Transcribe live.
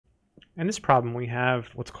In this problem, we have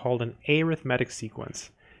what's called an arithmetic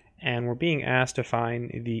sequence, and we're being asked to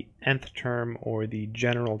find the nth term or the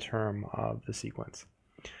general term of the sequence.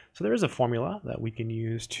 So there is a formula that we can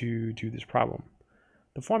use to do this problem.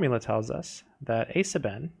 The formula tells us that a sub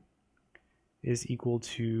n is equal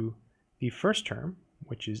to the first term,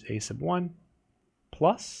 which is a sub 1,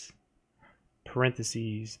 plus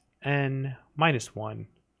parentheses n minus 1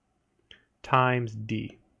 times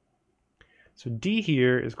d. So d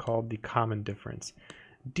here is called the common difference.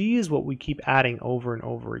 D is what we keep adding over and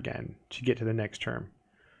over again to get to the next term.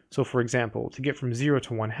 So for example, to get from 0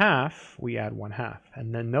 to 1/2, we add 1/2.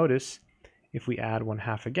 And then notice, if we add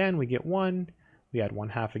 1/2 again, we get 1. We add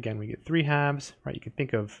 1/2 again, we get 3/2. Right? You can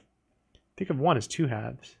think of 1 as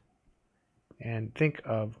 2/2, and think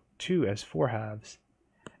of 2 as 4/2.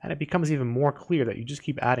 And it becomes even more clear that you just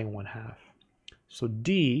keep adding 1/2. So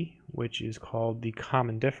d, which is called the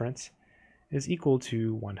common difference, is equal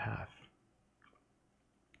to 1/2.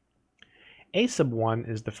 A sub 1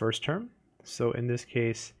 is the first term, so in this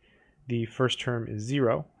case the first term is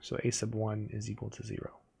 0, so a sub 1 is equal to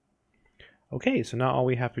 0. Okay, so now all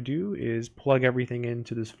we have to do is plug everything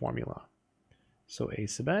into this formula. So a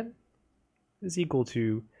sub n is equal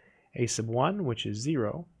to a sub 1, which is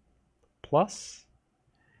 0, plus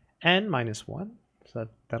n minus 1, so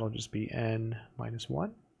that'll just be n minus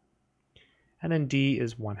 1, and then d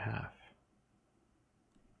is 1/2.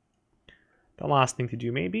 The last thing to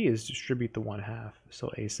do maybe is distribute the 1/2.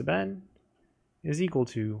 So a sub n is equal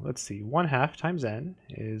to, let's see, 1/2 times n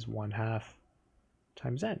is 1/2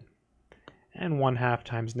 times n. And 1/2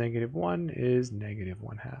 times -1 is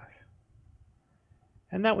 -1/2.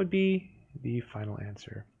 And that would be the final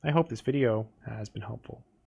answer. I hope this video has been helpful.